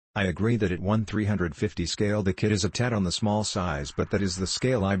I agree that at 1/350 scale the kit is a tad on the small size, but that is the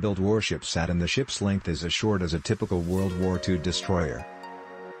scale I build warships at, and the ship's length is as short as a typical World War II destroyer.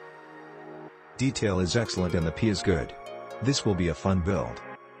 Detail is excellent and the P is good. This will be a fun build.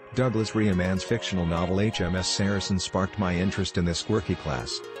 Douglas Rieman's fictional novel HMS Saracen sparked my interest in this quirky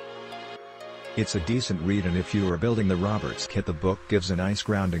class. It's a decent read, and if you are building the Roberts kit, the book gives a nice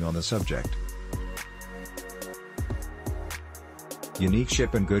grounding on the subject. Unique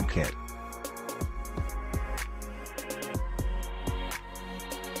ship and good kit.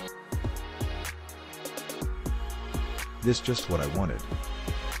 This just what I wanted.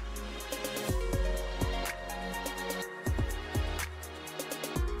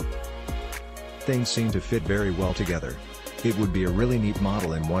 Things seem to fit very well together. It would be a really neat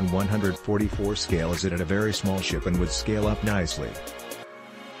model in 1/144 scale, as it had a very small ship and would scale up nicely.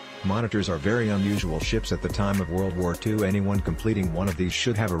 Monitors are very unusual ships at the time of World War II. Anyone completing one of these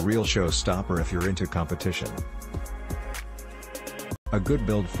should have a real showstopper if you're into competition. A good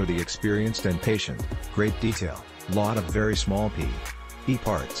build for the experienced and patient, great detail, lot of very small P.E.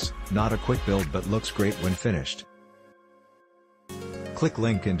 parts, not a quick build but looks great when finished. Click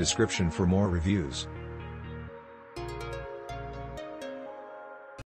link in description for more reviews.